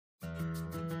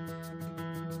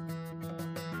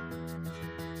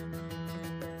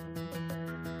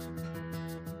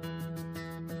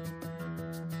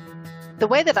The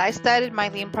way that I started my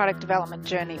lean product development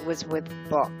journey was with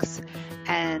books.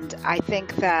 And I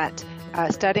think that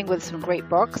starting with some great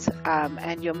books,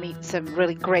 and you'll meet some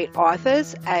really great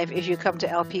authors if you come to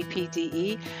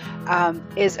LPPDE,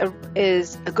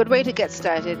 is a good way to get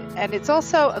started. And it's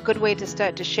also a good way to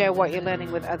start to share what you're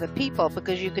learning with other people,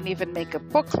 because you can even make a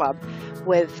book club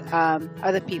with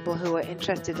other people who are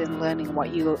interested in learning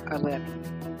what you are learning.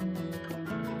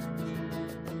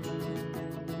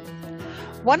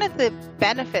 One of the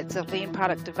benefits of lean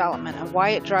product development and why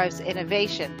it drives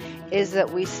innovation is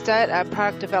that we start our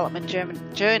product development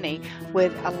journey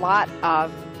with a lot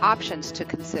of options to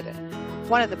consider.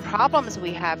 One of the problems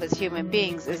we have as human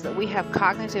beings is that we have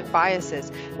cognitive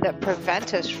biases that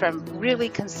prevent us from really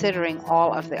considering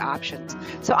all of the options.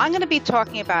 So I'm going to be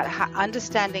talking about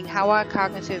understanding how our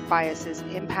cognitive biases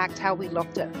impact how we look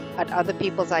at other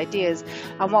people's ideas,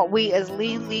 and what we as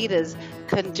lean leaders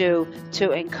can do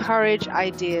to encourage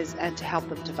ideas and to help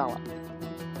them develop.